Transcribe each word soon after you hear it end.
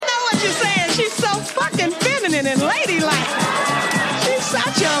you saying she's so fucking feminine and ladylike. She's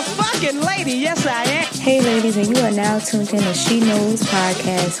such a fucking lady. Yes, I am. Hey, ladies, and you are now tuned in to She Knows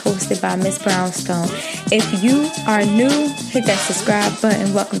podcast, hosted by Miss Brownstone. If you are new, hit that subscribe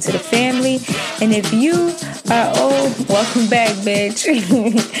button. Welcome to the family. And if you are old, welcome back, bitch.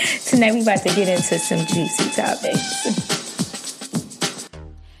 Tonight, we about to get into some juicy topics.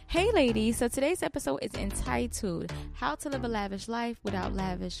 Hey ladies, so today's episode is entitled How to Live a Lavish Life Without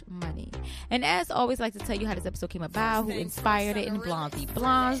Lavish Money. And as always, I like to tell you how this episode came about, who inspired it, and Blondie,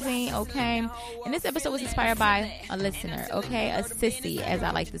 okay? And this episode was inspired by a listener, okay? A sissy, as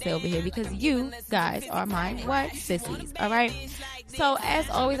I like to say over here, because you guys are my what? Sissies, alright? So as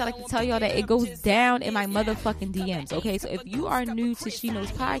always, I like to tell y'all that it goes down in my motherfucking DMs, okay? So if you are new to She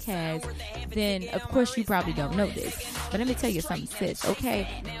Knows podcast, then of course you probably don't know this. But let me tell you something, sis,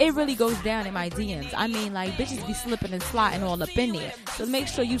 okay? It really goes down in my DMs. I mean, like, bitches be slipping and sliding all up in there. So make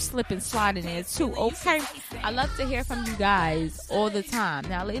sure you slip and slide in there too, okay? I love to hear from you guys all the time.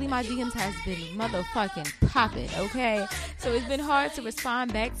 Now, lately my DMs has been motherfucking popping, okay? So it's been hard to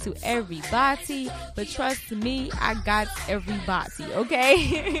respond back to everybody, but trust me, I got everybody,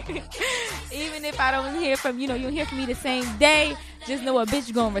 okay? Even if I don't hear from, you don't hear from me the same day, just know a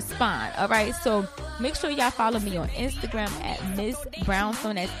bitch gonna respond, all right? So make sure y'all follow me on Instagram at Miss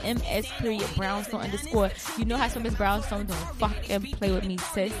Brownstone. That's MS.Brownstone_. You know how some Miss Brownstone don't fucking play with me,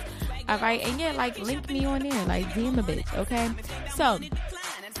 sis. All right, and yeah, like, link me on there, like, DM a bitch, okay? So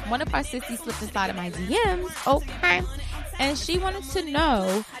one of our sissies slipped inside of my DMs, okay? And she wanted to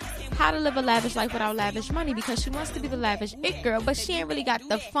know how to live a lavish life without lavish money, because she wants to be the lavish it girl, but she ain't really got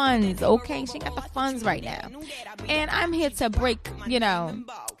the funds, okay? She ain't got the funds right now. And I'm here to break, generation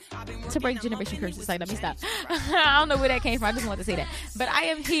curses. Like, let me stop. I don't know where that came from. I just wanted to say that. But I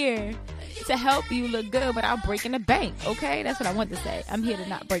am here to help you look good without breaking the bank, okay? That's what I want to say. I'm here to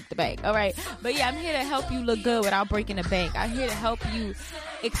not break the bank, all right? But yeah, I'm here to help you look good without breaking the bank. I'm here to help you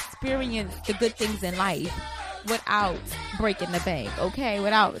experience the good things in life without breaking the bank, okay?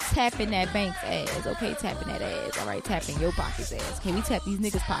 Without tapping that bank's ass, okay? Tapping that ass, all right? Tapping your pocket's ass. Okay, we tap these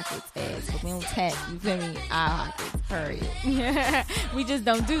niggas' pockets' ass, but we don't tap, you feel me, our pockets, period. We just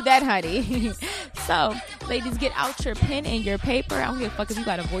don't do that, honey. So, ladies, get out your pen and your paper. I don't give a fuck if you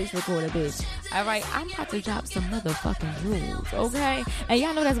got a voice recorder, bitch. All right, I'm about to drop some motherfucking rules, okay? And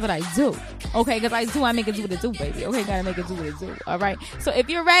y'all know that's what I do, okay? Because I make it do what it do, baby, okay? Gotta make it do what it do, all right? So, if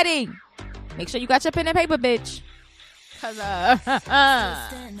you're ready, make sure you got your pen and paper, bitch. Cause,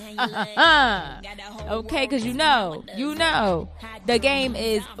 okay, cause you know, the game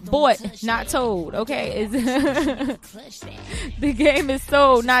is bought, not told, okay? The game is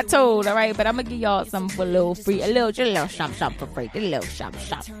sold, not told, all right? But I'm gonna give y'all some for a little free, a little shop for free, the little shop.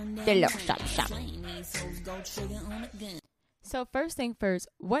 So first thing first,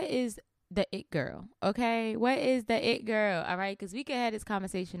 what is the it girl, okay? What is the it girl, all right? Because we could have this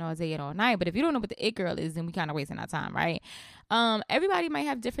conversation all day and all night, but if you don't know what the it girl is, then we kind of wasting our time, right? Everybody might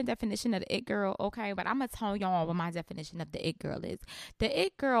have different definition of the it girl, okay? But I'm gonna tell y'all what my definition of the it girl is. The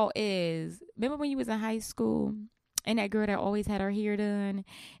it girl is, remember when you was in high school and that girl that always had her hair done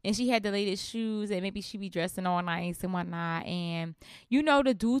and she had the latest shoes and maybe she be dressing all nice and whatnot, and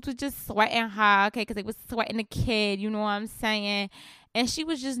the dudes was just sweating her, okay, because they was sweating the kid, you know what I'm saying? And she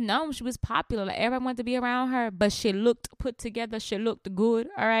was just known. She was popular. Like, everybody wanted to be around her, but she looked put together. She looked good,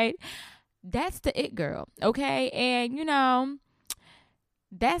 all right? That's the it girl, okay? And,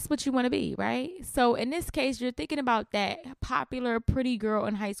 that's what you want to be, right? So in this case, you're thinking about that popular, pretty girl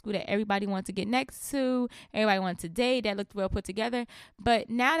in high school that everybody wants to get next to, everybody wants to date, that looked well put together. But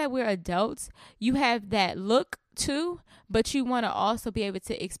now that we're adults, you have that look too, but you want to also be able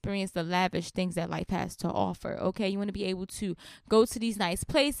to experience the lavish things that life has to offer, okay? You want to be able to go to these nice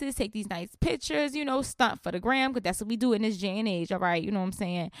places, take these nice pictures, stunt for the gram, because that's what we do in this day and age, all right? You know what I'm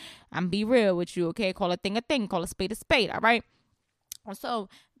saying? I'm be real with you, okay? Call a thing a thing, call a spade, all right? So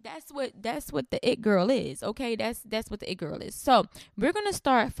that's what the it girl is, okay? That's what the it girl is. So we're gonna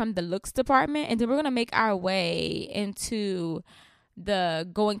start from the looks department, and then we're gonna make our way into the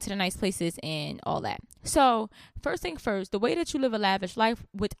going to the nice places and all that. So first thing first, the way that you live a lavish life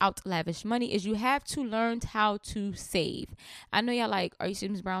without lavish money is you have to learn how to save. I know y'all like, are you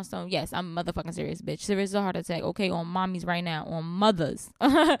serious, Ms. Brownstone? Yes, I'm motherfucking serious, bitch. Serious is a heart attack, okay, on mommies right now, on mothers.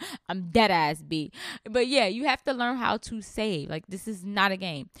 I'm dead ass B. But yeah, you have to learn how to save. Like, this is not a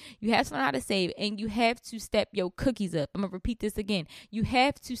game. You have to learn how to save, and you have to step your cookies up. I'm gonna repeat this again. You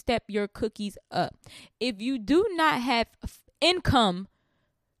have to step your cookies up. If you do not have income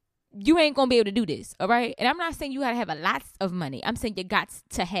you ain't gonna be able to do this, all right? And I'm not saying you gotta have a lots of money. I'm saying you got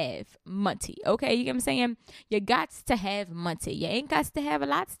to have money, okay? You get what I'm saying? You got to have money. You ain't got to have a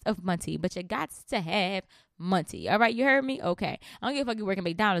lots of money, but you got to have money, all right? You heard me? Okay. I don't give a fuck you working at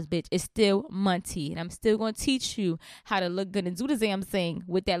McDonald's, bitch. It's still money, and I'm still gonna teach you how to look good and do the damn thing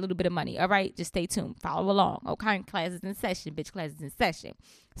with that little bit of money, all right? Just stay tuned. Follow along, okay? Classes in session, bitch. Classes in session.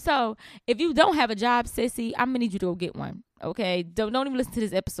 So if you don't have a job, sissy, I'm gonna need you to go get one. Okay, don't even listen to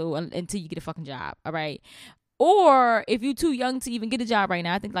this episode until you get a fucking job. All right. Or if you're too young to even get a job right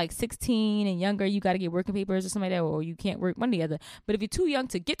now, I think like 16 and younger, you got to get working papers or something like that, or you can't work one or the other. But if you're too young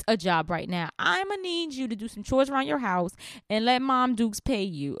to get a job right now, I'm going to need you to do some chores around your house and let Mom Dukes pay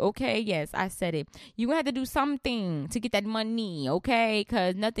you. Okay. Yes, I said it. You're going to have to do something to get that money. Okay.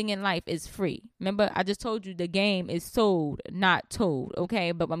 Because nothing in life is free. Remember, I just told you the game is sold, not told.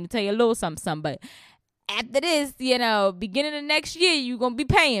 Okay. But I'm going to tell you a little something. But after this, beginning of next year, you going to be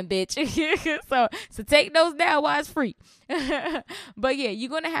paying, bitch. so take those down while it's free. But yeah, you're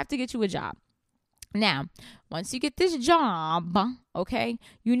going to have to get you a job. Now, once you get this job, okay,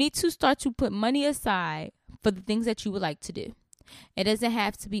 you need to start to put money aside for the things that you would like to do. It doesn't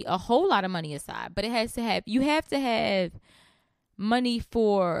have to be a whole lot of money aside, but you have to have money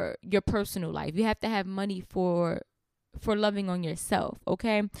for your personal life. You have to have money for loving on yourself,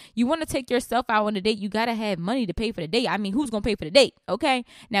 okay? You want to take yourself out on a date, you got to have money to pay for the date. I mean, who's going to pay for the date, okay?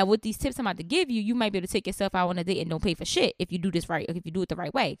 Now, with these tips I'm about to give you, you might be able to take yourself out on a date and don't pay for shit if you do this right, or if you do it the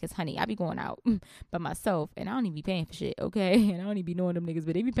right way, because, honey, I be going out by myself, and I don't even be paying for shit, okay? And I don't even be knowing them niggas,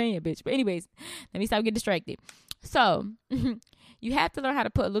 but they be paying, bitch. But anyways, let me stop getting distracted. So, you have to learn how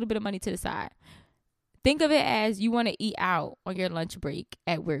to put a little bit of money to the side. Think of it as you want to eat out on your lunch break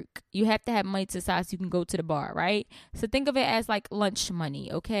at work. You have to have money to the side so you can go to the bar, right? So think of it as like lunch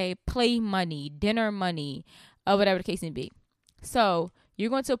money, okay? Play money, dinner money, or whatever the case may be. So you're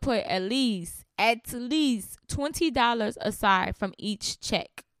going to put at least $20 aside from each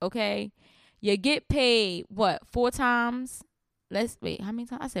check, okay? You get paid, 4 times? How many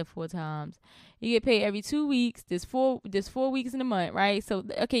times? I said 4 times. You get paid every 2 weeks. There's 4 weeks in a month, right? So,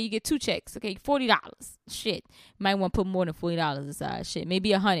 okay, you get 2 checks. Okay, $40. Shit. Might want to put more than $40 aside. Shit. Maybe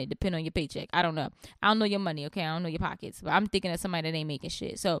 $100, depending on your paycheck. I don't know. I don't know your money, okay? I don't know your pockets. But I'm thinking of somebody that ain't making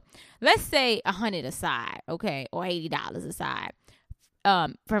shit. So, let's say $100 aside, okay? Or $80 aside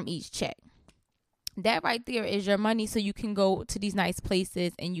from each check. That right there is your money, so you can go to these nice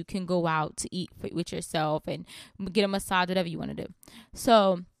places and you can go out to eat with yourself and get a massage, whatever you want to do.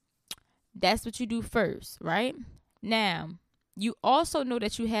 So that's what you do first, right? Now, you also know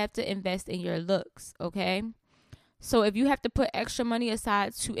that you have to invest in your looks, okay? So if you have to put extra money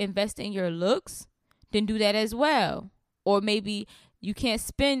aside to invest in your looks, then do that as well. Or maybe you can't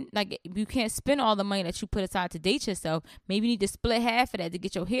spend all the money that you put aside to date yourself. Maybe you need to split half of that to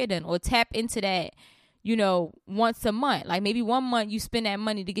get your hair done, or tap into that, once a month. Like maybe 1 month you spend that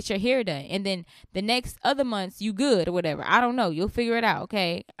money to get your hair done, and then the next other months you good or whatever. I don't know. You'll figure it out,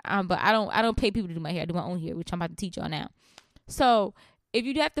 okay? But I don't pay people to do my hair. I do my own hair, which I'm about to teach y'all now. So if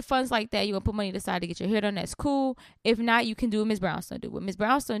you have the funds like that, you're going to put money aside to get your hair done, that's cool. If not, you can do what Ms. Brownstone do. What Ms.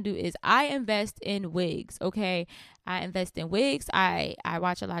 Brownstone do is I invest in wigs, okay? I invest in wigs. I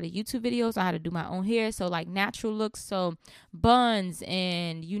watch a lot of YouTube videos on how to do my own hair. So like natural looks, so buns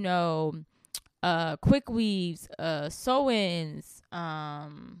and, quick weaves, sew-ins,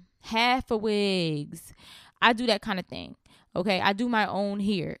 half a wigs. I do that kind of thing. Okay, I do my own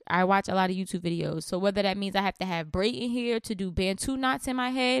hair. I watch a lot of YouTube videos. So whether that means I have to have braid in here to do bantu knots in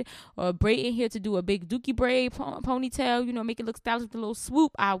my head, or braid in here to do a big dookie braid ponytail, make it look stylish with a little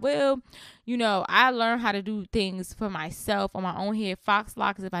swoop, I will. I learn how to do things for myself on my own hair, fox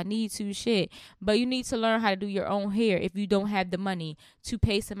locks if I need to, shit. But you need to learn how to do your own hair if you don't have the money to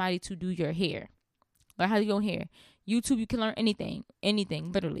pay somebody to do your hair. Learn how to do your own hair. YouTube, you can learn anything,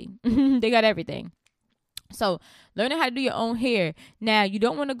 literally. They got everything. So learning how to do your own hair. Now, you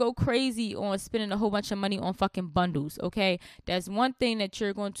don't want to go crazy on spending a whole bunch of money on fucking bundles, okay? That's one thing that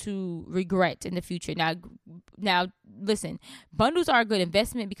you're going to regret in the future. Now, listen, bundles are a good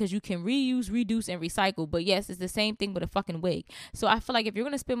investment because you can reuse, reduce, and recycle. But yes, it's the same thing with a fucking wig. So I feel like if you're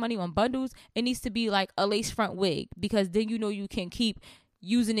going to spend money on bundles, it needs to be like a lace front wig, because then you can keep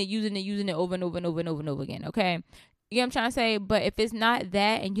using it over and over and over and over and over again, okay? You know what I'm trying to say? But if it's not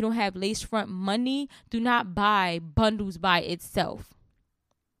that and you don't have lace front money, do not buy bundles by itself.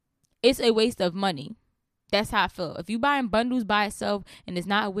 It's a waste of money. That's how I feel. If you buying bundles by itself and it's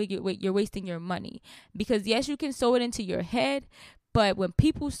not a wig, you're wasting your money. Because yes, you can sew it into your head, But when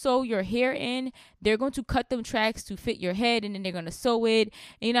people sew your hair in, they're going to cut them tracks to fit your head, and then they're going to sew it.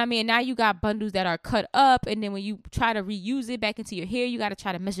 And you know what I mean? And now you got bundles that are cut up, and then when you try to reuse it back into your hair, you got to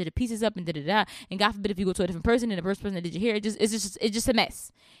try to measure the pieces up and da-da-da. And God forbid if you go to a different person and the first person that did your hair, it's just a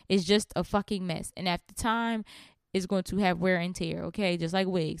mess. It's just a fucking mess. And after time, it's going to have wear and tear, okay? Just like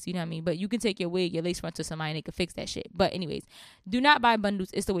wigs, you know what I mean? But you can take your wig, your lace front to somebody and they can fix that shit. But anyways, do not buy bundles.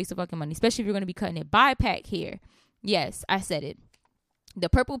 It's a waste of fucking money, especially if you're going to be cutting it. Buy pack hair. Yes, I said it. The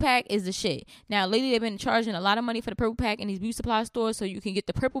purple pack is the shit. Now, lately, they've been charging a lot of money for the purple pack in these beauty supply stores, so you can get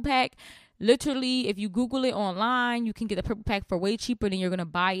the purple pack. Literally, if you Google it online, you can get the purple pack for way cheaper than you're going to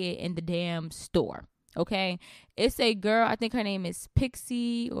buy it in the damn store. Okay? It's a girl, I think her name is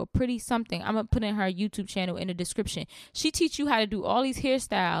Pixie or Pretty something. I'm going to put in her YouTube channel in the description. She teach you how to do all these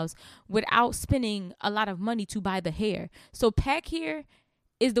hairstyles without spending a lot of money to buy the hair. So pack hair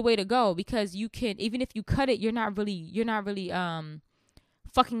is the way to go, because you can, even if you cut it, you're not really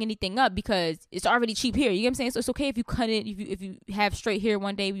fucking anything up, because it's already cheap hair. You get what I'm saying? So it's okay if you cut it, if you have straight hair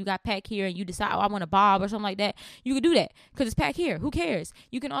one day, you got pack hair and you decide, oh, I want a bob or something like that, you can do that because it's pack hair. Who cares?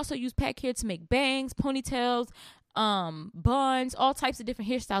 You can also use pack hair to make bangs, ponytails, buns, all types of different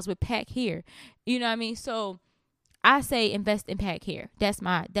hairstyles with pack hair. You know what I mean? So I say invest in pack hair. That's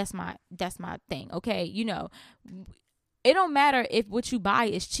my thing. Okay. You know, it don't matter if what you buy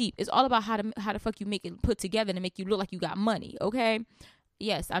is cheap. It's all about how the fuck you make it put together to make you look like you got money. Okay.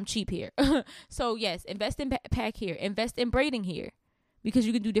 Yes, I'm cheap here. So yes, invest in pack hair. Invest in braiding hair, because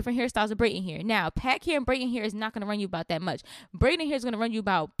you can do different hairstyles of braiding hair. Now, pack hair and braiding hair is not going to run you about that much. Braiding hair is going to run you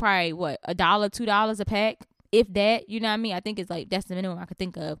about probably $1, $2 a pack, if that. You know what I mean? I think it's like that's the minimum I could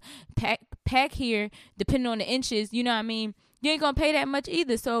think of. Pack hair, depending on the inches. You know what I mean? You ain't gonna pay that much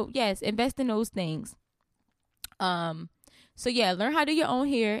either. So yes, invest in those things. So yeah, learn how to do your own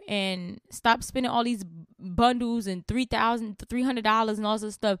hair and stop spending all these bundles and $300 and all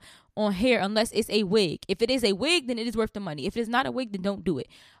this stuff on hair unless it's a wig. If it is a wig, then it is worth the money. If it's not a wig, then don't do it.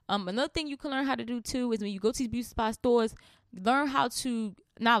 Another thing you can learn how to do too is when you go to these beauty supply stores, but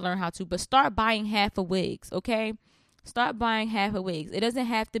start buying half of wigs, okay? Start buying half of wigs. It doesn't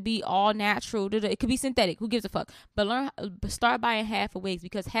have to be all natural. It could be synthetic. Who gives a fuck? But start buying half of wigs,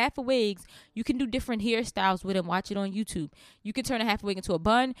 because half of wigs, you can do different hairstyles with them. Watch it on YouTube. You can turn a half a wig into a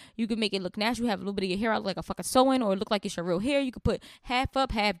bun. You can make it look natural. Have a little bit of your hair out like a fucking sewing, or look like it's your real hair. You could put half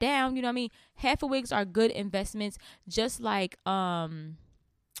up, half down. You know what I mean? Half of wigs are good investments, just like headband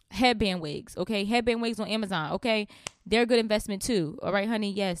wigs. Okay, headband wigs on Amazon. Okay, they're a good investment too. All right,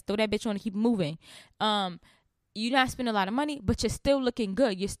 honey. Yes, throw that bitch on and keep moving. You're not spending a lot of money, but you're still looking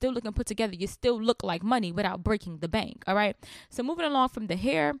good. You're still looking put together. You still look like money without breaking the bank. All right. So moving along from the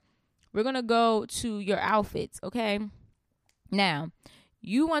hair, we're going to go to your outfits. Okay. Now,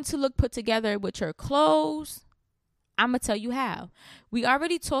 you want to look put together with your clothes. I'm going to tell you how. We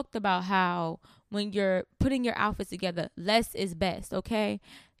already talked about how when you're putting your outfits together, less is best. Okay.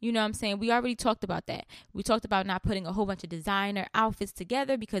 You know what I'm saying? We already talked about that. We talked about not putting a whole bunch of designer outfits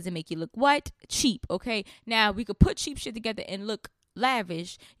together because it make you look what? Cheap, okay? Now, we could put cheap shit together and look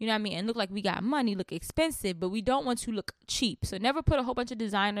lavish, you know what I mean? And look like we got money, look expensive, but we don't want to look cheap. So never put a whole bunch of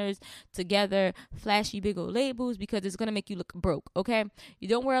designers together, flashy big old labels, because it's going to make you look broke, okay? You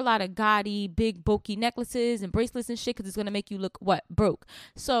don't wear a lot of gaudy, big, bulky necklaces and bracelets and shit, because it's going to make you look what? Broke.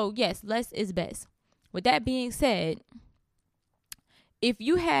 So, yes, less is best. With that being said, if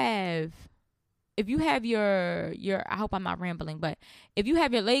you have your I hope I'm not rambling, but if you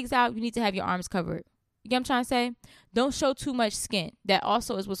have your legs out, you need to have your arms covered. You get what I'm trying to say? Don't show too much skin. That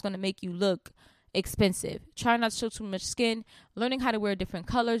also is what's going to make you look expensive. Try not to show too much skin. Learning how to wear different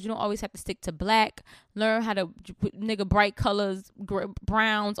colors. You don't always have to stick to black. Learn how to put bright colors,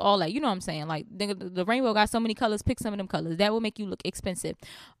 browns, all that. You know what I'm saying? Like the rainbow got so many colors. Pick some of them colors. That will make you look expensive.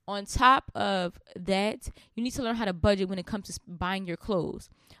 On top of that, you need to learn how to budget when it comes to buying your clothes.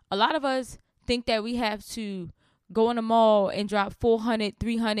 A lot of us think that we have to go in the mall and drop $400,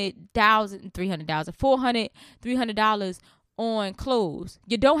 $300 on clothes.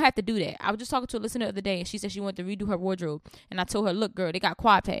 You don't have to do that. I was just talking to a listener the other day, and she said she wanted to redo her wardrobe, and I told her, look, girl, they got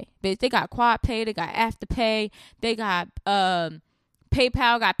quad pay. Bitch, they got quad pay, they got afterpay, they got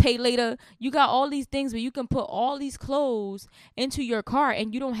PayPal, got pay later. You got all these things where you can put all these clothes into your cart,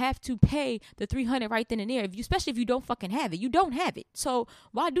 and you don't have to pay the $300 right then and there. Especially if you don't fucking have it. You don't have it. So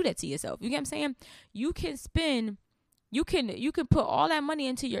why do that to yourself? You get what I'm saying? You can spend, you can put all that money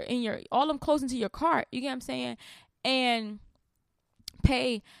into all them clothes into your cart. You get what I'm saying? And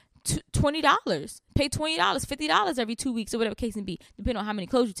pay $20. Pay $20, $50 every 2 weeks or whatever the case may be, depending on how many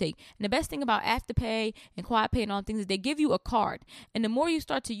clothes you take. And the best thing about Afterpay and QuadPay and all things is they give you a card. And the more you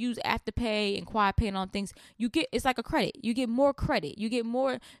start to use Afterpay and QuadPay and all things, it's like a credit. You get more credit. You get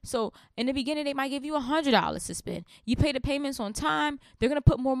more. So in the beginning, they might give you $100 to spend. You pay the payments on time, they're going to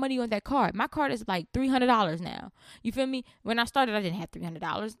put more money on that card. My card is like $300 now. You feel me? When I started, I didn't have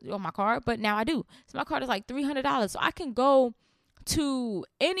 $300 on my card, but now I do. So my card is like $300. So I can go to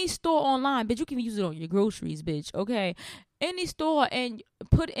any store online, bitch. You can use it on your groceries, bitch. Okay, any store, and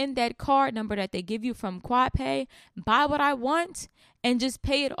put in that card number that they give you from QuadPay, buy what I want, and just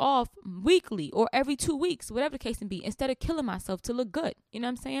pay it off weekly or every 2 weeks, whatever the case may be, instead of killing myself to look good. You know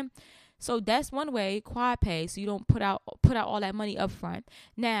what I'm saying? So that's one way, QuadPay, so you don't put out all that money up front.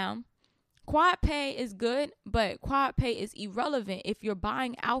 Now, QuadPay is good, but QuadPay is irrelevant if you're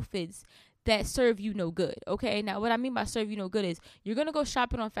buying outfits that serve you no good. Okay, now what I mean by serve you no good is you're gonna go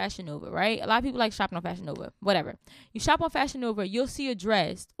shopping on Fashion Nova, right? A lot of people like shopping on Fashion Nova. Whatever, you shop on Fashion Nova, you'll see a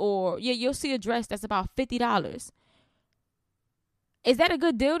dress, you'll see a dress that's about $50. Is that a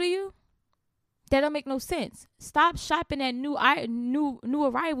good deal to you? That don't make no sense. Stop shopping at new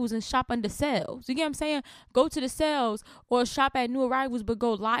arrivals and shop under sales. You get what I'm saying? Go to the sales or shop at new arrivals, but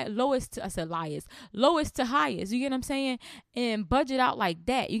go lowest to highest. You get what I'm saying? And budget out like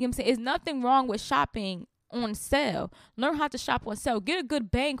that. You get what I'm saying? There's nothing wrong with shopping on sale. Learn how to shop on sale. Get a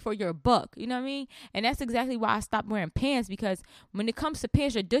good bang for your buck. You know what I mean? And that's exactly why I stopped wearing pants, because when it comes to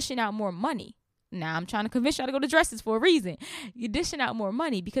pants, you're dishing out more money. Now, I'm trying to convince y'all to go to dresses for a reason. You're dishing out more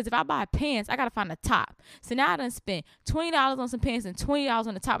money, because if I buy pants, I got to find a top. So now I done spent $20 on some pants and $20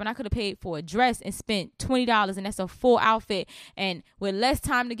 on the top, and I could have paid for a dress and spent $20, and that's a full outfit. And with less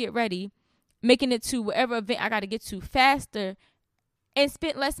time to get ready, making it to whatever event I got to get to faster, and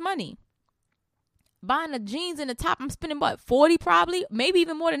spent less money. Buying the jeans and the top, I'm spending what, $40 probably, maybe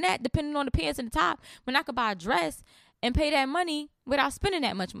even more than that, depending on the pants and the top, when I could buy a dress and pay that money without spending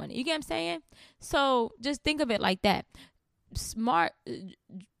that much money. You get what I'm saying? So just think of it like that.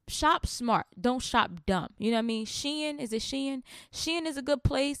 Shop smart. Don't shop dumb. You know what I mean? Shein. Is it Shein? Shein is a good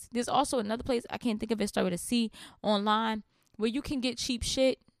place. There's also another place, I can't think of it, start with a C, online, where you can get cheap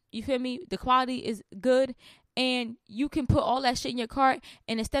shit. You feel me? The quality is good. And you can put all that shit in your cart,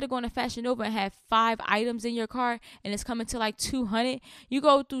 and instead of going to Fashion Nova and have 5 items in your cart and it's coming to like 200, you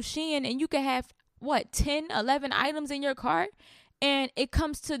go through Shein and you can have 10, 11 items in your cart, and it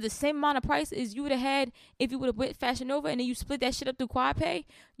comes to the same amount of price as you would have had if you would have went Fashion Nova, and then you split that shit up through QuadPay.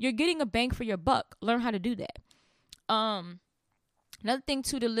 You're getting a bang for your buck. Learn how to do that. Another thing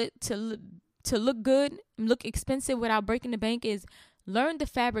too, to look good, look expensive without breaking the bank, is learn the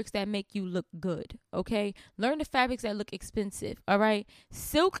fabrics that make you look good. Okay, learn the fabrics that look expensive. All right,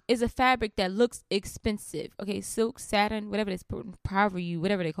 silk is a fabric that looks expensive. Okay, silk, satin, whatever it is,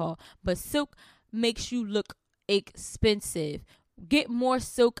 whatever they call, but silk makes you look expensive. Get more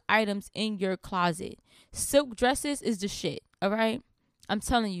silk items in your closet. Silk dresses is the shit. All right, I'm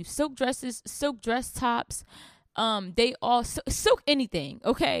telling you, silk dresses, silk dress tops, they all silk anything.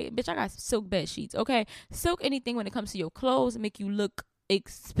 Okay, bitch, I got silk bed sheets. Okay, silk anything when it comes to your clothes, make you look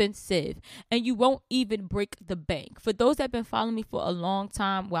expensive, and you won't even break the bank. For those that have been following me for a long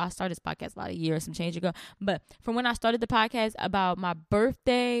time, well, I started this podcast about a year and some change ago, but from when I started the podcast, about my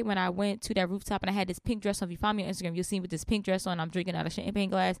birthday, when I went to that rooftop and I had this pink dress on, if you follow me on Instagram, you'll see me with this pink dress on, I'm drinking out of champagne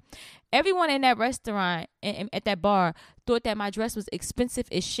glass. Everyone in that restaurant and at that bar thought that my dress was expensive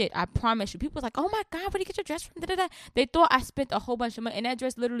as shit. I promise you. People was like, oh my God, where do you get your dress from? Da-da-da. They thought I spent a whole bunch of money, and that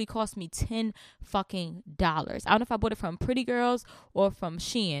dress literally cost me $10 fucking dollars. I don't know if I bought it from Pretty Girls or from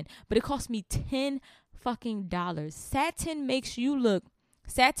Shein, but it cost me $10 fucking dollars. Satin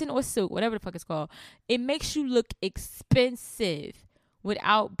or silk, whatever the fuck it's called, it makes you look expensive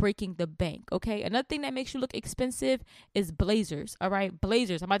without breaking the bank. Okay, another thing that makes you look expensive is blazers. All right,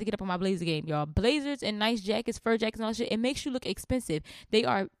 blazers. I'm about to get up on my blazer game, y'all. Blazers and nice jackets, fur jackets and all that shit, it makes you look expensive. They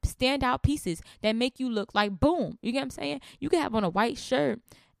are standout pieces that make you look like boom. You get what I'm saying? You can have on a white shirt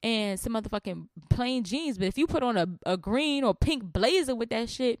and some motherfucking plain jeans, but if you put on a green or pink blazer with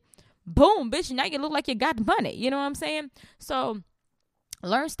that shit, boom, bitch, now you look like you got money. You know what I'm saying? So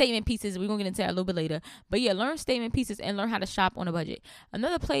learn statement pieces. We're going to get into that a little bit later. But yeah, learn statement pieces and learn how to shop on a budget.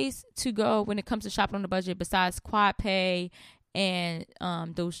 Another place to go when it comes to shopping on a budget, besides QuadPay and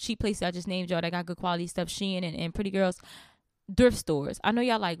those cheap places I just named y'all that got good quality stuff, Shein and Pretty Girls, thrift stores. I know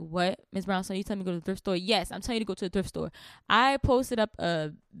y'all like, what, Ms. Brown? So you tell me to go to the thrift store? Yes, I'm telling you to go to the thrift store. I posted up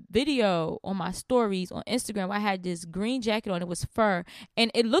a video on my stories on Instagram where I had this green jacket on. It was fur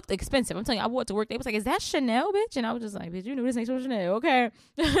and it looked expensive. I'm telling you, I wore it to work. They was like, is that Chanel, bitch? And I was just like, bitch, you know this ain't Chanel, okay?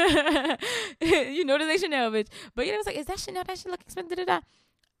 You know this ain't Chanel, bitch. But yeah, it was like, is that Chanel? That shit look expensive. Da-da-da.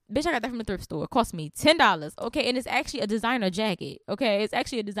 Bitch, I got that from the thrift store. It cost me $10. Okay. And it's actually a designer jacket. Okay. It's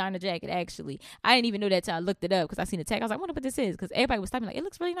actually a designer jacket, actually. I didn't even know that till I looked it up because I seen the tag. I was like, I wonder what this is. Because everybody was typing like, it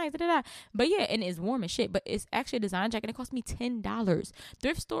looks really nice. Da-da-da. But yeah, and it's warm as shit. But it's actually a designer jacket. And it cost me $10.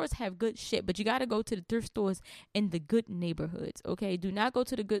 Thrift stores have good shit, but you got to go to the thrift stores in the good neighborhoods. Okay. Do not go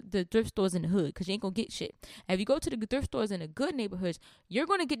to the thrift stores in the hood because you ain't going to get shit. If you go to the thrift stores in the good neighborhoods, you're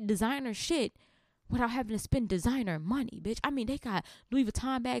going to get designer shit without having to spend designer money, bitch. I mean, they got Louis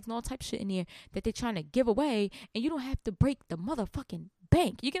Vuitton bags and all type of shit in there that they're trying to give away, and you don't have to break the motherfucking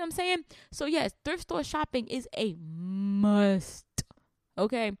bank. You get what I'm saying? So, yes, thrift store shopping is a must,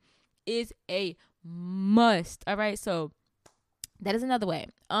 okay? Is a must, all right? So, that is another way.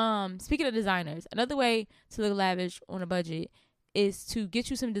 Speaking of designers, another way to look lavish on a budget is to get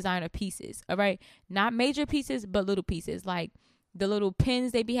you some designer pieces, all right? Not major pieces, but little pieces, like the little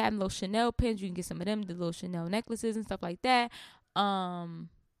pins they be having, little Chanel pins. You can get some of them, the little Chanel necklaces and stuff like that.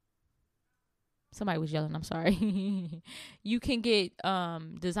 Somebody was yelling, I'm sorry. You can get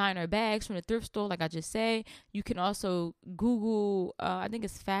designer bags from the thrift store, like I just said. You can also Google, I think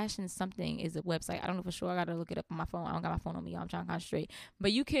it's Fashion Something is a website. I don't know for sure. I got to look it up on my phone. I don't got my phone on me. I'm trying to concentrate.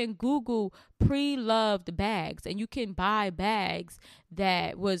 But you can Google pre-loved bags, and you can buy bags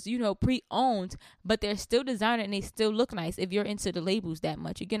that was, pre-owned, but they're still designer and they still look nice if you're into the labels that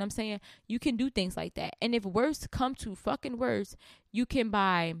much. You get what I'm saying? You can do things like that. And if worse come to fucking worse, you can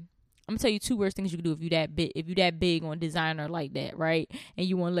buy... I'm gonna tell you two worst things you can do if you that big on designer like that, right? And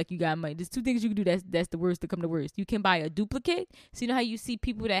you want like you got money. There's two things you can do that's the worst to come to worst. You can buy a duplicate. So you know how you see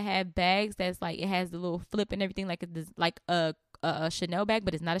people that have bags that's like it has the little flip and everything like a Chanel bag,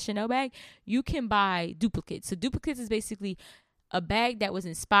 but it's not a Chanel bag. You can buy duplicates. So duplicates is basically a bag that was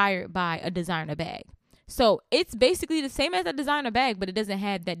inspired by a designer bag. So it's basically the same as a designer bag, but it doesn't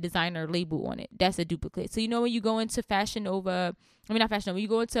have that designer label on it. That's a duplicate. So when you go into when you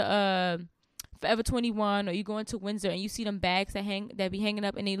go into Forever 21 or you go into Windsor and you see them bags that be hanging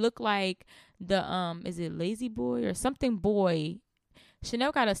up and they look like the is it Lazy Boy or something boy.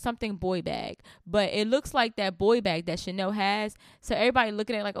 Chanel got a something boy bag, but it looks like that boy bag that Chanel has. So everybody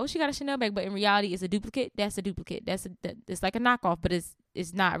looking at it like, oh, she got a Chanel bag, but in reality, it's a duplicate. That's a duplicate. It's like a knockoff, but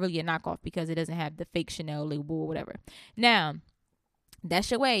it's not really a knockoff because it doesn't have the fake Chanel label or whatever. Now, that's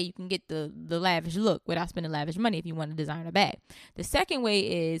your way you can get the lavish look without spending lavish money if you want to design a bag. The second way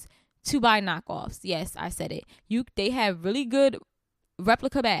is to buy knockoffs. Yes, I said it. They have really good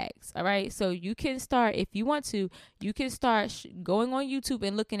replica bags, all right? So you can start, if you want to, you can start going on YouTube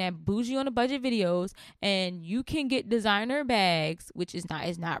and looking at bougie on a budget videos, and you can get designer bags, which is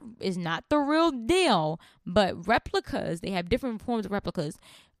not the real deal, but replicas, they have different forms of replicas,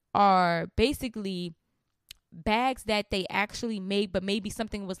 are basically bags that they actually made, but maybe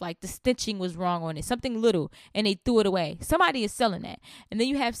something was like the stitching was wrong on it, something little, and they threw it away. Somebody is selling that. And then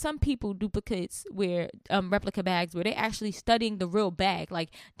you have some people, duplicates, where replica bags, where they actually studying the real bag, like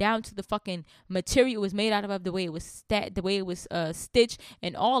down to the fucking material it was made out of, the way it was stitched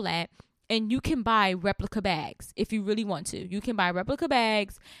and all that. And you can buy replica bags if you really want to. You can buy replica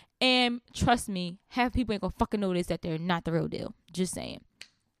bags, and trust me, half people ain't gonna fucking notice that they're not the real deal. Just saying.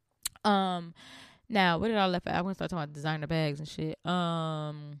 Now, what did I left at? I'm going to start talking about designer bags and shit.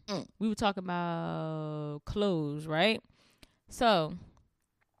 We were talking about clothes, right? So,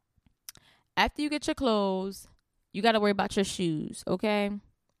 after you get your clothes, you got to worry about your shoes, okay?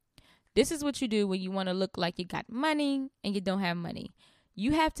 This is what you do when you want to look like you got money and you don't have money.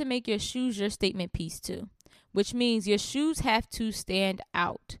 You have to make your shoes your statement piece too, which means your shoes have to stand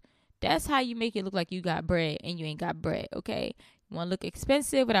out. That's how you make it look like you got bread and you ain't got bread, okay? You want to look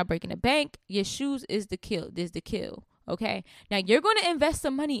expensive without breaking the bank? Your shoes is the kill. Okay? Now, you're going to invest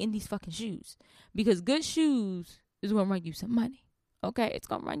some money in these fucking shoes because good shoes is going to run you some money. Okay? It's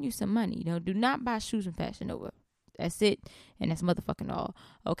going to run you some money. Do not buy shoes from Fashion Nova. That's it. And that's motherfucking all.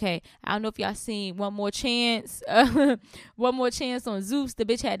 Okay? I don't know if y'all seen One More Chance. One More Chance on Zeus. The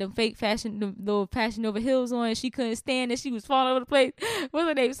bitch had them fake the little Fashion Nova heels on. She couldn't stand it. She was falling over the place. What's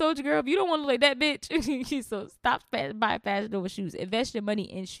her name? Soldier Girl. If you don't want to look like that bitch, so stop buying Fashion Nova shoes. Invest your money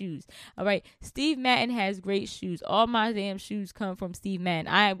in shoes. All right? Steve Madden has great shoes. All my damn shoes come from Steve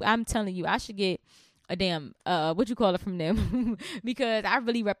Madden. I'm telling you, I should get a damn from them because I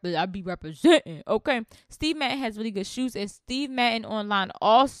be representing. Okay, Steve Madden has really good shoes, and Steve Madden online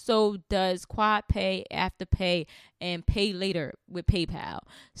also does quad pay, after pay, and pay later with PayPal.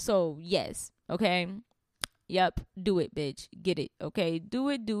 So yes, okay. Yep, do it, bitch. Get it, okay? Do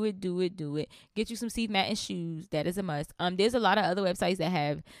it. Get you some Steve Madden shoes. That is a must. There's a lot of other websites that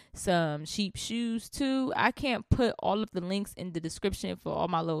have some cheap shoes too. I can't put all of the links in the description for all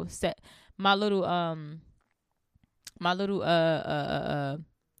my little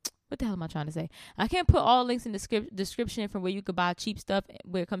what the hell am I trying to say? I can't put all links in the description from where you could buy cheap stuff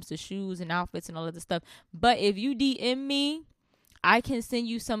where it comes to shoes and outfits and all of the stuff. But if you DM me, I can send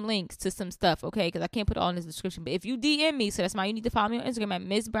you some links to some stuff, okay? Because I can't put it all in the description. But if you DM me, so that's why you need to follow me on Instagram at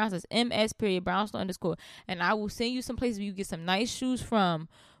Miss Brownstone. That's MS.Brownstone_. And I will send you some places where you get some nice shoes from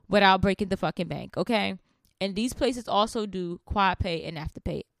without breaking the fucking bank, okay? And these places also do quad pay and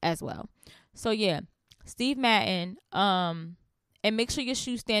afterpay as well. So, yeah, Steve Madden, and make sure your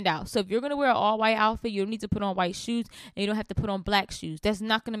shoes stand out. So if you're going to wear an all-white outfit, you don't need to put on white shoes, and you don't have to put on black shoes. That's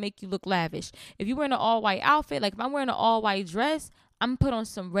not going to make you look lavish. If you're wearing an all-white outfit, like if I'm wearing an all-white dress, I'm going to put on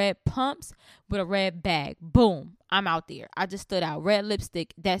some red pumps with a red bag. Boom. I'm out there. I just stood out. Red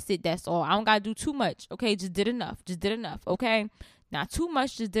lipstick. That's it. That's all. I don't got to do too much, okay? Just did enough, okay? Not too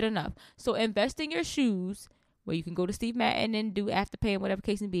much, just did enough. So invest in your shoes where you can go to Steve Madden and do afterpay and whatever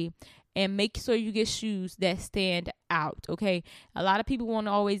case may be. And make sure you get shoes that stand out, okay? A lot of people want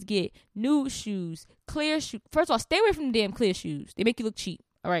to always get nude shoes, clear shoes. First of all, stay away from the damn clear shoes. They make you look cheap,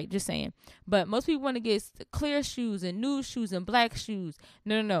 all right? Just saying. But most people want to get clear shoes and nude shoes and black shoes.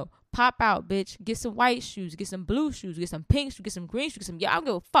 No. Pop out, bitch. Get some white shoes. Get some blue shoes. Get some pink shoes. Get some green shoes. Get some, I don't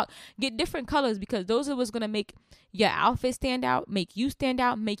give a fuck. Get different colors because those are what's going to make your outfit stand out, make you stand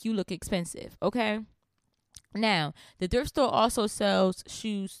out, make you look expensive, okay? Now, the thrift store also sells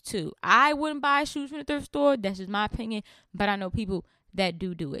shoes too. I wouldn't buy shoes from the thrift store. That's just my opinion. But I know people that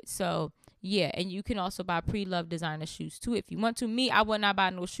do it. So, yeah. And you can also buy pre-loved designer shoes too if you want to. Me, I would not buy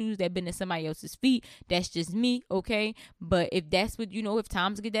no shoes that been in somebody else's feet. That's just me, okay? But if that's what, if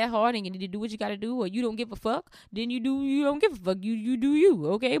times get that hard and you need to do what you got to do or you don't give a fuck, then you don't give a fuck. You do you,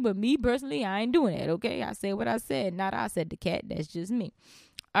 okay? But me personally, I ain't doing that, okay? I said what I said. Not I said the cat. That's just me.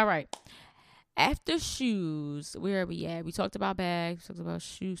 All right. After shoes, where are we at? We talked about bags, we talked about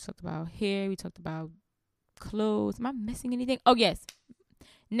shoes, talked about hair, we talked about clothes. Am I missing anything? Oh, yes.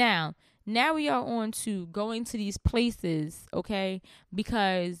 Now we are on to going to these places, okay?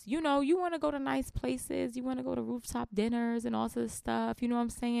 Because, you want to go to nice places. You want to go to rooftop dinners and all sorts of stuff. You know what I'm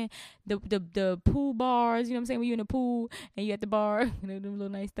saying? The pool bars, you know what I'm saying? When you're in the pool and you at the bar, them little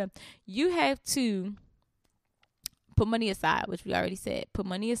nice stuff. You have to put money aside, which we already said. Put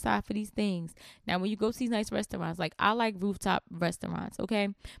money aside for these things. Now, when you go to these nice restaurants, like I like rooftop restaurants, okay?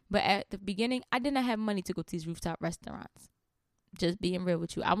 But at the beginning, I did not have money to go to these rooftop restaurants. Just being real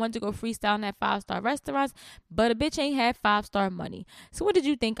with you. I wanted to go freestyle at 5-star restaurants, but a bitch ain't had 5-star money. So what did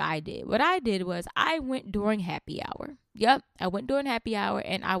you think I did? What I did was I went during happy hour. Yep, I went during happy hour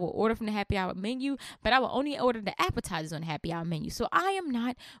and I will order from the happy hour menu, but I will only order the appetizers on the happy hour menu. So I am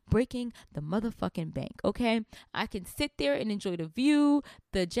not breaking the motherfucking bank, okay? I can sit there and enjoy the view,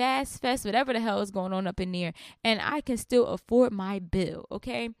 the jazz fest, whatever the hell is going on up in there, and I can still afford my bill,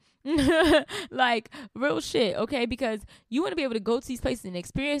 okay? Like real shit, okay? Because you want to be able to go to these places and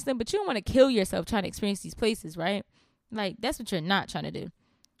experience them, but you don't want to kill yourself trying to experience these places, right? Like that's what you're not trying to do.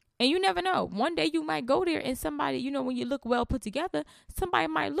 And you never know. One day you might go there and somebody, when you look well put together, somebody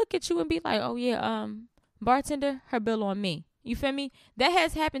might look at you and be like, oh yeah, bartender, her bill on me. You feel me? That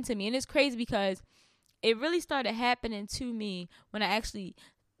has happened to me. And it's crazy because it really started happening to me when I actually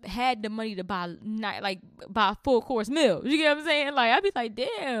had the money to buy a full course meal. You get what I'm saying? Like I'd be like,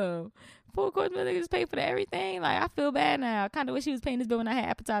 damn, full course meal, they just pay for everything. Like I feel bad now. I kind of wish he was paying his bill when I had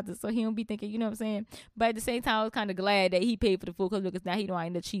appetizers, so he don't be thinking, you know what I'm saying? But at the same time, I was kind of glad that he paid for the full course meal because now he know I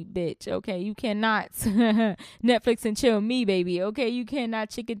ain't a cheap bitch. Okay, you cannot Netflix and chill me, baby. Okay, you cannot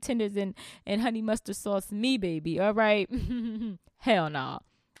chicken tenders and honey mustard sauce me, baby. All right, hell no.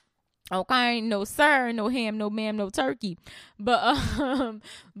 Okay, no sir, no ham, no ma'am, no turkey. But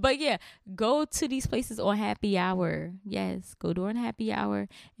yeah, go to these places on happy hour. Yes, go during happy hour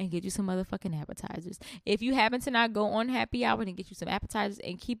and get you some motherfucking appetizers. If you happen to not go on happy hour, then get you some appetizers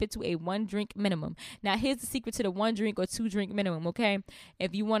and keep it to a 1 drink minimum. Now, here's the secret to the 1 drink or 2 drink minimum, okay?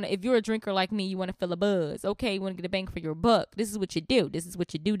 If you're a drinker like me, you want to feel a buzz, okay? You want to get a bang for your buck. This is what you do. This is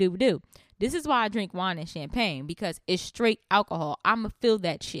what you do. This is why I drink wine and champagne, because it's straight alcohol. I'ma feel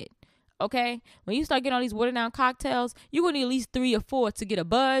that shit. Okay, when you start getting all these watered down cocktails, you're gonna need at least 3 or 4 to get a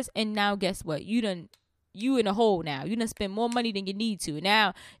buzz. And now guess what? You in a hole now. You done spend more money than you need to.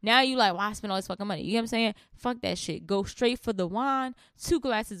 Now you like, why I spend all this fucking money? You know what I'm saying? Fuck that shit. Go straight for the wine. 2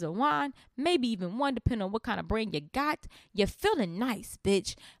 glasses of wine, maybe even 1, depending on what kind of brain you got. You're feeling nice,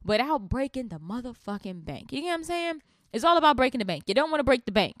 bitch, without breaking the motherfucking bank. You know what I'm saying? It's all about breaking the bank. You don't want to break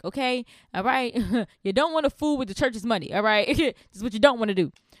the bank, okay? All right? You don't want to fool with the church's money, all right? This is what you don't want to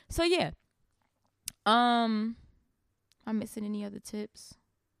do. So, yeah. I'm missing any other tips?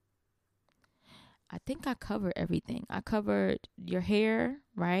 I think I covered everything. I covered your hair,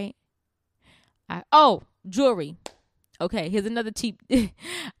 right? Jewelry. Okay, here's another cheap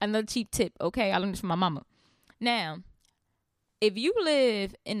tip. Okay, I learned this from my mama. Now, if you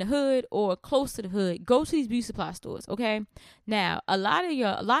live in the hood or close to the hood, go to these beauty supply stores, okay? Now, a lot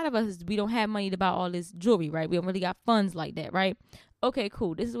of us, we don't have money to buy all this jewelry, right? We don't really got funds like that, right? Okay,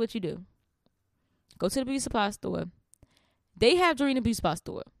 cool. This is what you do. Go to the beauty supply store. They have jewelry in the beauty supply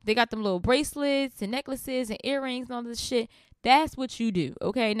store. They got them little bracelets and necklaces and earrings and all this shit. That's what you do,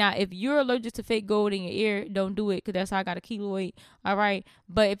 okay? Now, if you're allergic to fake gold in your ear, don't do it, because that's how I got a keloid, all right?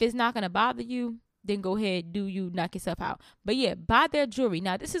 But if it's not going to bother you, then go ahead, do you, knock yourself out. But yeah, buy their jewelry.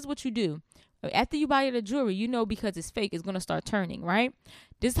 Now, this is what you do. After you buy the jewelry, you know, because it's fake, it's going to start turning, right?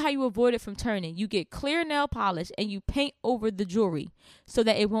 This is how you avoid it from turning. You get clear nail polish and you paint over the jewelry so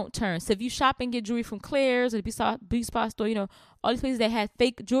that it won't turn. So if you shop and get jewelry from Claire's or the beauty spot store, you know, all these places that have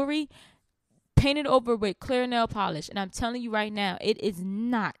fake jewelry, paint it over with clear nail polish. And I'm telling you right now, it is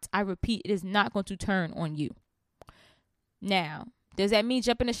not, I repeat, it is not going to turn on you. Now, does that mean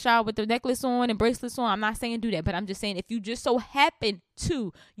jump in the shower with the necklace on and bracelets on? I'm not saying do that, but I'm just saying if you just so happen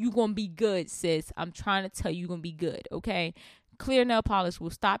to, you're going to be good, sis. I'm trying to tell you, you're going to be good, okay? Clear nail polish will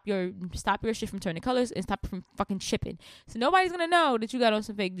stop your shit from turning colors and stop it from fucking chipping. So nobody's going to know that you got on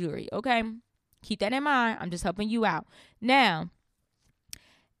some fake jewelry, okay? Keep that in mind. I'm just helping you out. Now,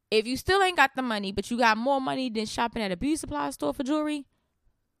 if you still ain't got the money, but you got more money than shopping at a beauty supply store for jewelry,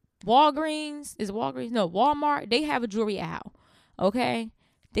 Walgreens, no, Walmart, they have a jewelry aisle. Okay,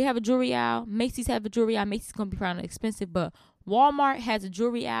 they have a jewelry aisle. Macy's have a jewelry aisle. Macy's gonna be probably expensive, but Walmart has a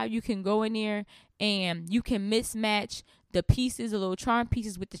jewelry aisle. You can go in there and you can mismatch the pieces, the little charm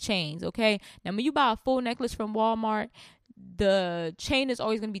pieces with the chains. Okay, now when you buy a full necklace from Walmart, the chain is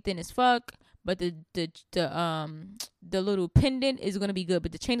always gonna be thin as fuck, but the little pendant is gonna be good,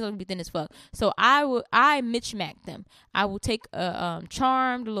 but the chain is gonna be thin as fuck. So I mismatch them. I will take a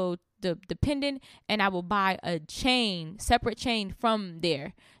charm, the pendant, and I will buy a separate chain from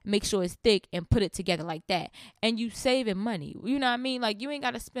there, make sure it's thick, and put it together like that. And you saving money. You know what I mean? Like, you ain't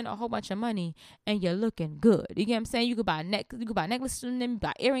got to spend a whole bunch of money and you're looking good. You get what I'm saying? You could buy necklaces from them, you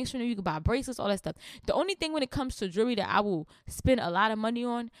buy earrings from them, you could buy bracelets, all that stuff. The only thing when it comes to jewelry that I will spend a lot of money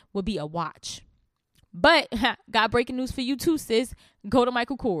on would be a watch. But got breaking news for you too, sis. Go to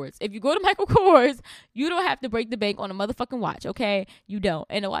Michael Kors. If you go to Michael Kors, you don't have to break the bank on a motherfucking watch, okay? You don't.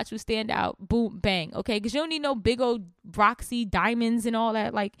 And the watch will stand out, boom, bang, okay? Because you don't need no big old Roxy diamonds and all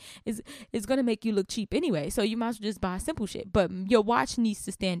that. Like, it's going to make you look cheap anyway. So you might as well just buy simple shit. But your watch needs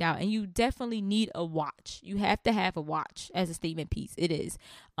to stand out. And you definitely need a watch. You have to have a watch as a statement piece. It is.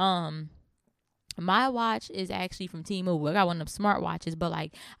 My watch is actually from T-Mobile. I got one of them smart watches, but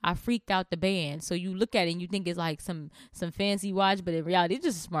like I freaked out the band. So you look at it and you think it's like some fancy watch, but in reality it's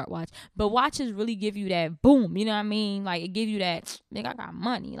just a smart watch. But watches really give you that boom, you know what I mean? Like it give you that, I got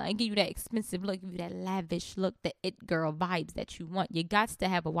money. Like it give you that expensive look, give you that lavish look, the it girl vibes that you want. You got to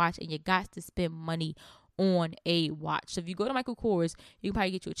have a watch and you got to spend money on a watch. So if you go to Michael Kors, you can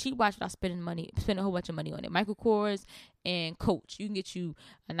probably get you a cheap watch without spending a whole bunch of money on it. Michael Kors and Coach, you can get you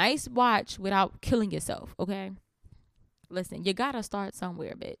a nice watch without killing yourself. Okay, listen, you gotta start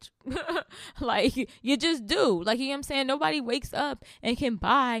somewhere, bitch. Like you just do. Like, you know what I'm saying? Nobody wakes up and can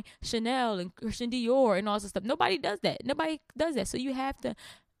buy Chanel and Christian Dior and all this stuff. Nobody does that. So you have to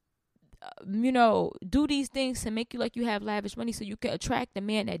do these things to make you like you have lavish money so you can attract the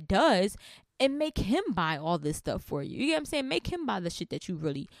man that does and make him buy all this stuff for you. You get what I'm saying? Make him buy the shit that you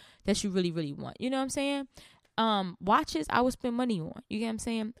really, really want. You know what I'm saying? Watches, I would spend money on. You get what I'm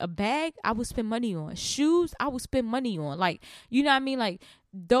saying? A bag, I would spend money on. Shoes, I would spend money on. Like, you know what I mean? Like,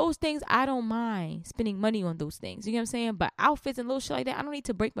 those things, I don't mind spending money on those things. You get what I'm saying? But outfits and little shit like that, I don't need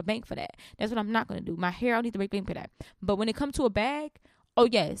to break my bank for that. That's what I'm not going to do. My hair, I don't need to break bank for that. But when it comes to a bag, oh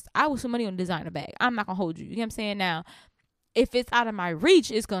yes, I will spend money on a designer bag. I'm not going to hold you. You get what I'm saying? Now, if it's out of my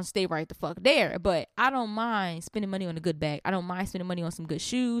reach, it's going to stay right the fuck there. But I don't mind spending money on a good bag. I don't mind spending money on some good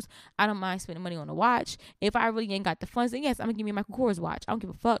shoes. I don't mind spending money on a watch. If I really ain't got the funds, then yes, I'm going to give me a Michael Kors watch. I don't give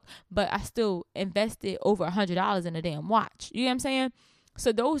a fuck. But I still invested over $100 in a damn watch. You know what I'm saying?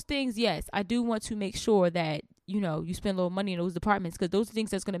 So those things, yes, I do want to make sure that, you spend a little money in those departments, because those are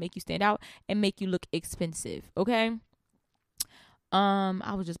things that's going to make you stand out and make you look expensive. Okay?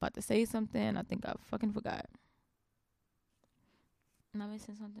 I was just about to say something. I think I fucking forgot. Am I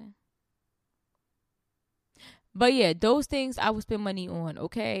missing something? But yeah, those things I would spend money on,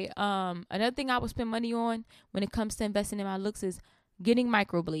 okay? Another thing I would spend money on when it comes to investing in my looks is getting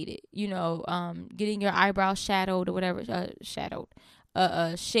microbladed. Getting your eyebrows shadowed or whatever,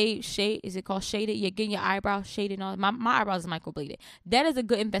 shade, is it called shaded? Yeah, getting your eyebrows shaded and all. My eyebrows is microbladed. That is a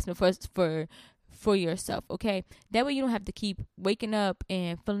good investment for for yourself, okay? That way you don't have to keep waking up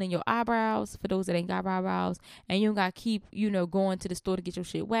and filling your eyebrows for those that ain't got eyebrows, and you don't got to keep, going to the store to get your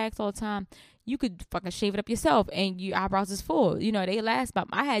shit waxed all the time. You could fucking shave it up yourself and your eyebrows is full. They last about,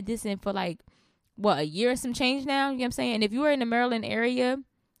 I had this in for like, a year and some change now, you know what I'm saying? And if you are in the Maryland area,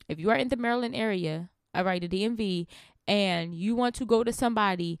 all right, the DMV, and you want to go to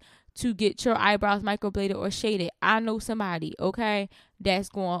somebody to get your eyebrows microbladed or shaded, I know somebody, okay, that's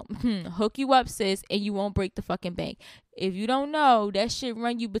going to hook you up, sis, and you won't break the fucking bank. If you don't know, that shit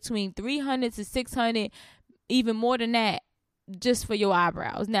run you between $300 to $600, even more than that, just for your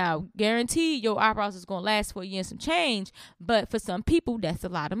eyebrows. Now, guaranteed your eyebrows is going to last for a year and some change, but for some people, that's a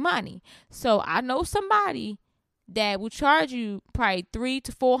lot of money. So I know somebody that will charge you probably $300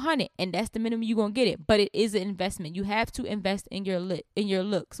 to $400, and that's the minimum you're gonna get it. But it is an investment. You have to invest in your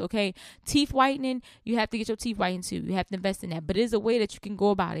looks, okay? Teeth whitening, you have to get your teeth whitened too. You have to invest in that. But it is a way that you can go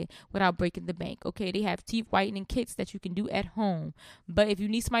about it without breaking the bank, okay? They have teeth whitening kits that you can do at home. But if you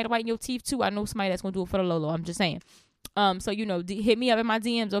need somebody to whiten your teeth too, I know somebody that's gonna do it for the Lolo. I'm just saying. So hit me up in my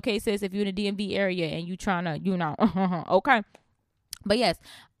DMs, okay, sis, if you're in the DMV area and you trying to, okay. But yes,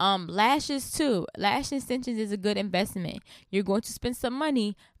 lashes too. Lash extensions is a good investment. You're going to spend some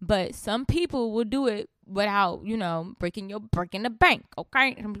money, but some people will do it without, breaking the bank.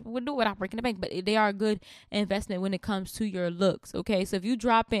 Okay, some people will do it without breaking the bank, but they are a good investment when it comes to your looks. Okay, so if you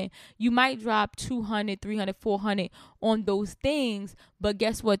might drop $200, $300, $400 on those things, but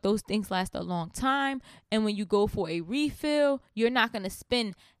guess what? Those things last a long time, and when you go for a refill, you're not gonna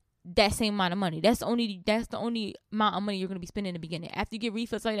spend that same amount of money. That's the only amount of money you're going to be spending in the beginning. After you get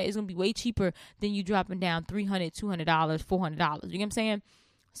refills like that, it's going to be way cheaper than you dropping down $300, $200, $400. You know what I'm saying?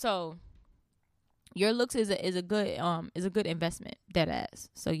 So your looks is a good investment, dead ass.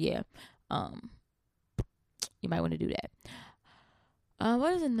 So yeah, you might want to do that.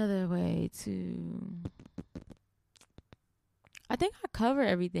 What is another way to? I think I cover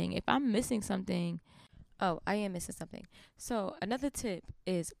everything. If I'm missing something. Oh, I am missing something. So another tip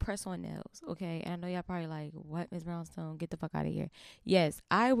is press on nails, okay? And I know y'all probably like, what, Ms. Brownstone? Get the fuck out of here. Yes,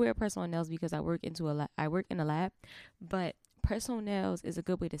 I wear press on nails because I work in a lab, but press on nails is a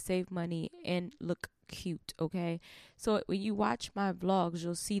good way to save money and look cute, okay? So when you watch my vlogs,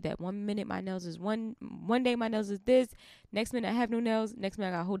 you'll see that one minute my nails is one day my nails is this, next minute I have no nails, next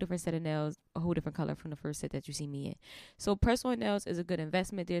minute I got a whole different set of nails, a whole different color from the first set that you see me in. So press on nails is a good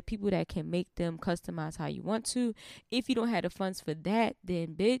investment. There are people that can make them customize how you want to. If you don't have the funds for that, then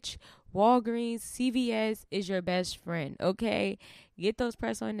bitch, Walgreens, CVS is your best friend, okay? Get those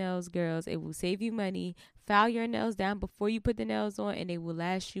press on nails, girls. It will save you money. File your nails down before you put the nails on, and they will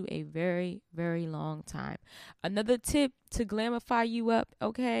last you a very, very long time. Another tip to glamify you up,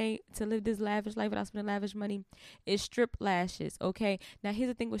 okay, to live this lavish life without spending lavish money, is strip lashes, okay? Now, here's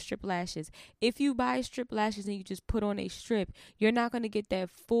the thing with strip lashes. If you buy strip lashes and you just put on a strip, you're not going to get that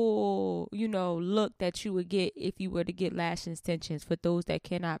full, look that you would get if you were to get lash extensions for those that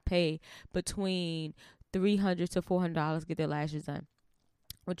cannot pay between $300 to $400 get their lashes done.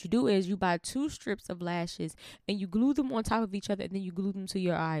 What you do is you buy 2 strips of lashes and you glue them on top of each other, and then you glue them to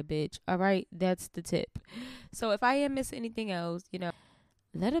your eye, bitch. All right, that's the tip. So if I am missing anything else,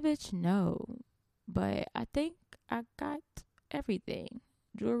 let a bitch know. But I think I got everything: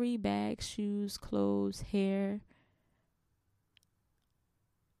 jewelry, bags, shoes, clothes, hair.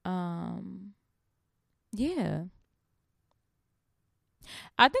 Yeah.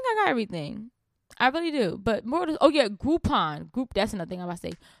 I think I got everything. I really do. But Groupon. That's another thing I was about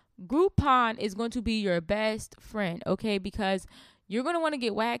to say. Groupon is going to be your best friend, okay? Because you're going to want to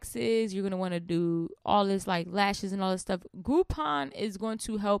get waxes. You're going to want to do all this like lashes and all this stuff. Groupon is going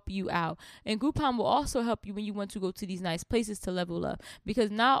to help you out. And Groupon will also help you when you want to go to these nice places to level up.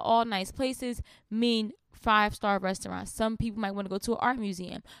 Because not all nice places mean 5-star restaurants. Some people might want to go to an art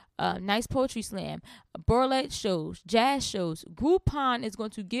museum, nice poetry slam, burlesque shows, jazz shows. Groupon is going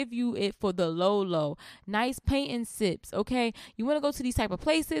to give you it for the low. Nice paint and sips, okay? You want to go to these type of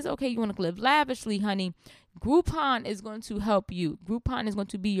places, okay? You want to live lavishly, honey. Groupon is going to help you. Groupon is going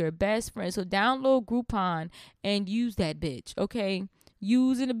to be your best friend. So download Groupon and use that bitch, okay?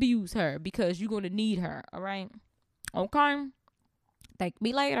 Use and abuse her because you're going to need her, all right? Okay? Thank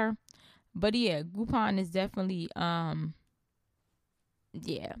me later. But yeah, Groupon is definitely,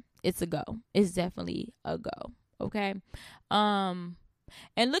 it's a go. It's definitely a go. Okay. And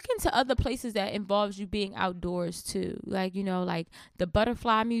look into other places that involves you being outdoors too. Like, like the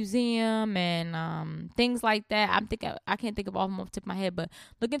Butterfly Museum and, things like that. I can't think of all of them off the tip of my head, but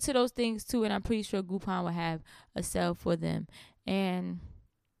look into those things too. And I'm pretty sure Groupon will have a sale for them. And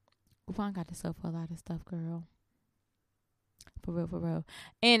Groupon got to sell for a lot of stuff, girl. For real.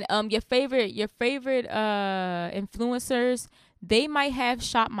 And your favorite influencers, they might have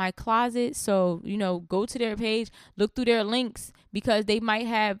Shop My Closet. So, go to their page, look through their links, because they might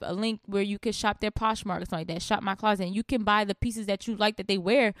have a link where you can shop their Poshmark or something like that. Shop My Closet. And you can buy the pieces that you like that they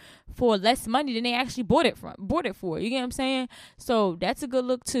wear for less money than they actually bought it for. You get what I'm saying? So that's a good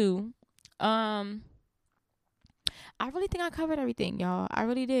look too. I really think I covered everything, y'all. I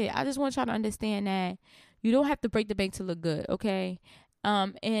really did. I just want y'all to understand that you don't have to break the bank to look good, okay?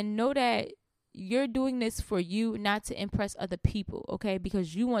 And know that you're doing this for you, not to impress other people, okay?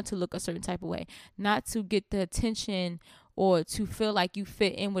 Because you want to look a certain type of way, not to get the attention or to feel like you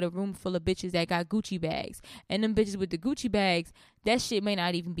fit in with a room full of bitches that got Gucci bags. And them bitches with the Gucci bags, that shit may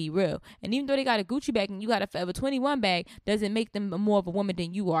not even be real. And even though they got a Gucci bag and you got a Forever 21 bag, doesn't make them more of a woman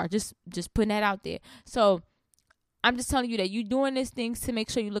than you are. Just putting that out there. So I'm just telling you that you're doing these things to make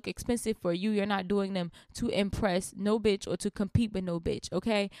sure you look expensive for you. You're not doing them to impress no bitch or to compete with no bitch,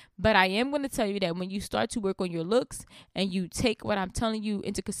 okay? But I am going to tell you that when you start to work on your looks and you take what I'm telling you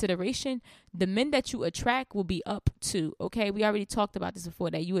into consideration, the men that you attract will be up too, okay? We already talked about this before,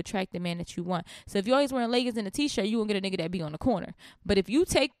 that you attract the man that you want. So if you're always wearing leggings and a t-shirt, you won't get a nigga that be on the corner. But if you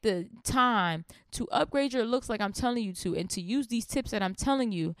take the time to upgrade your looks like I'm telling you to, and to use these tips that I'm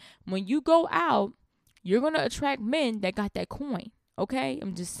telling you, when you go out, you're going to attract men that got that coin, okay?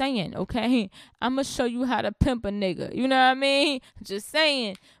 I'm just saying, okay? I'm going to show you how to pimp a nigga. You know what I mean? Just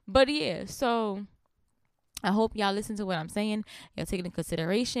saying. But yeah, so I hope y'all listen to what I'm saying. Y'all take it in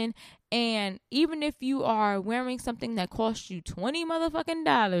consideration. And even if you are wearing something that costs you $20 motherfucking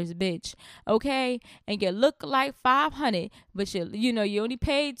dollars, bitch, okay, and you look like $500, but you only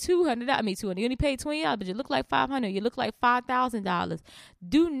paid $200. You only paid $20, but you look like $500. You look like $5,000.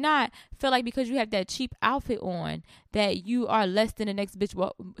 Do not feel like because you have that cheap outfit on that you are less than the next bitch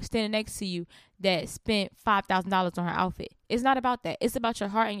standing next to you that spent $5,000 on her outfit. It's not about that. It's about your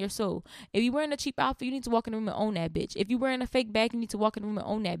heart and your soul. If you're wearing a cheap outfit, you need to walk in the room and own that bitch. If you're wearing a fake bag, you need to walk in the room and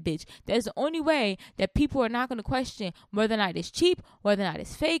own that bitch. That's the only way that people are not going to question whether or not it's cheap, whether or not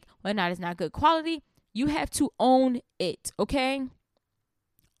it's fake, whether or not it's not good quality. You have to own it, okay?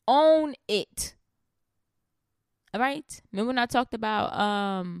 Own it. All right? Remember when I talked about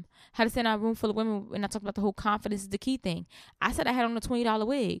how to sit in a room full of women, and I talked about the whole confidence is the key thing? I said I had on a $20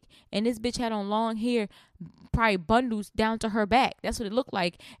 wig, and this bitch had on long hair, probably bundles down to her back. That's what it looked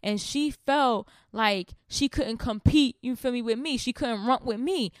like. And she felt like she couldn't compete, you feel me, with me. She couldn't run with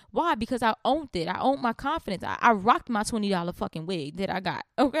me. Why? Because I owned it. I owned my confidence. I rocked my $20 fucking wig that I got,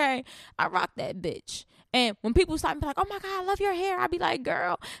 okay? I rocked that bitch. And when people stop and be like, oh my God, I love your hair, I'd be like,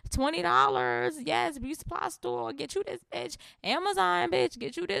 girl, $20. Yes, beauty supply store, get you this bitch. Amazon, bitch,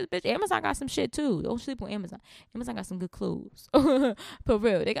 get you this bitch. Amazon got some shit too. Don't sleep on Amazon. Amazon got some good clothes. For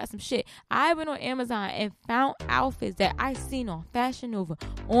real, they got some shit. I went on Amazon and found outfits that I seen on Fashion Nova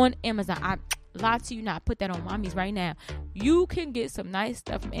on Amazon. I lie to you not. Put that on mommies right now. You can get some nice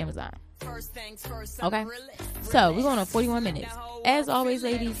stuff from Amazon. Okay, so we're going on 41 minutes. As always,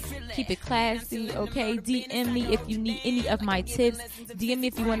 ladies, keep it classy, okay? DM me if you need any of my tips. DM me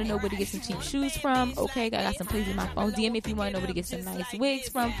if you want to know where to get some cheap shoes from, okay? I got some places in my phone. DM me if you want to know where to get some nice wigs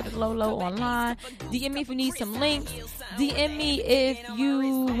from for the low online. DM me if you need some links. DM me if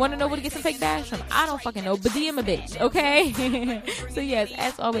you want to know where to get some fake bags from. I don't fucking know, but DM a bitch, okay? So yes,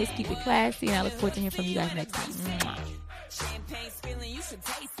 as always, keep it classy, and I look forward to hearing from you guys next time. Mwah.